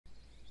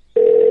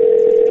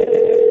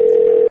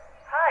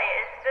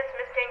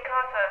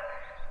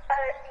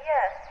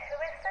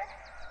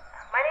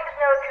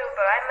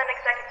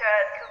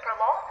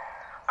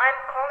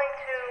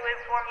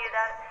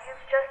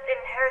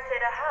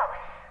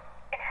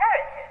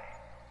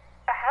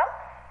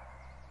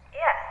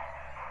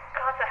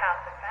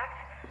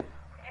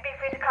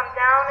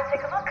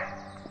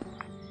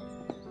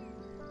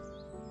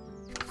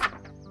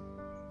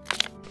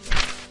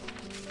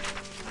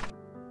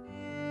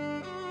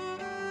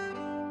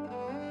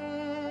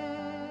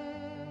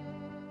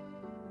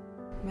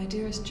My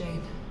dearest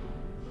Jane,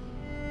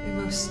 the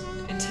most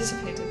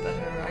anticipated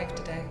letter arrived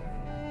today.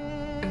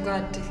 I'm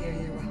glad to hear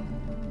you're well.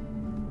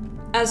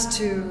 As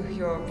to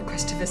your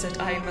request to visit,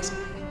 I must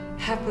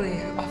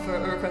happily offer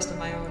a request of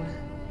my own.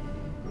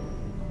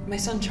 My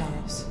son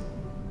Charles,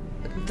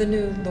 the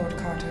new Lord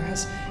Carter,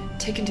 has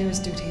taken to his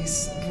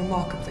duties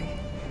remarkably.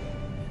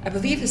 I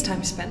believe his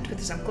time spent with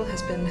his uncle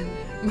has been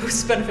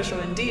most beneficial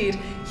indeed.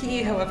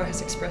 He, however,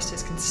 has expressed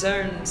his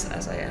concerns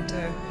as I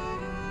enter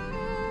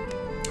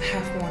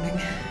half mourning.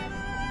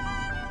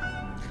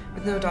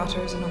 With no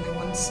daughters and only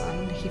one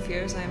son, he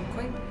fears I am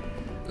quite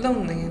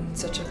lonely in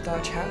such a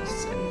large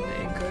house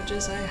and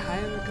encourages I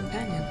hire a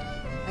companion.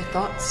 My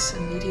thoughts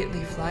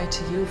immediately fly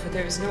to you, for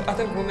there is no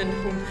other woman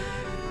whom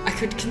I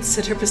could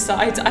consider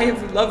besides. I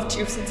have loved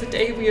you since the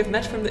day we have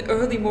met, from the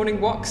early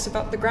morning walks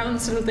about the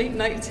grounds to the late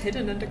nights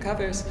hidden under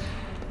covers,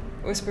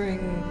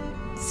 whispering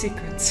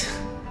secrets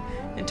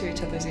into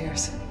each other's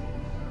ears.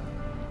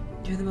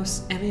 You're the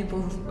most amiable,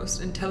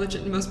 most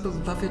intelligent, and most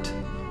beloved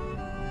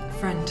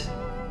friend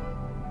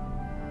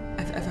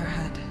I've ever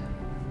had.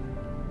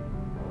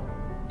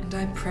 And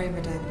I pray,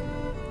 madame,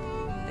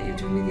 that you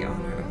do me the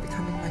honor of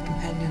becoming my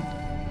companion,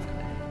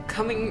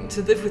 coming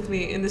to live with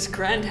me in this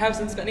grand house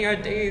and spending our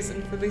days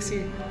in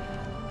Felici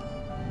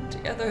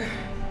together.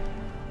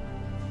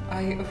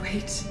 I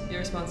await your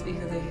response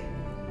eagerly.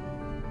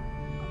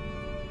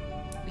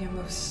 Your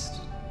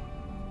most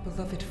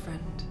beloved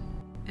friend.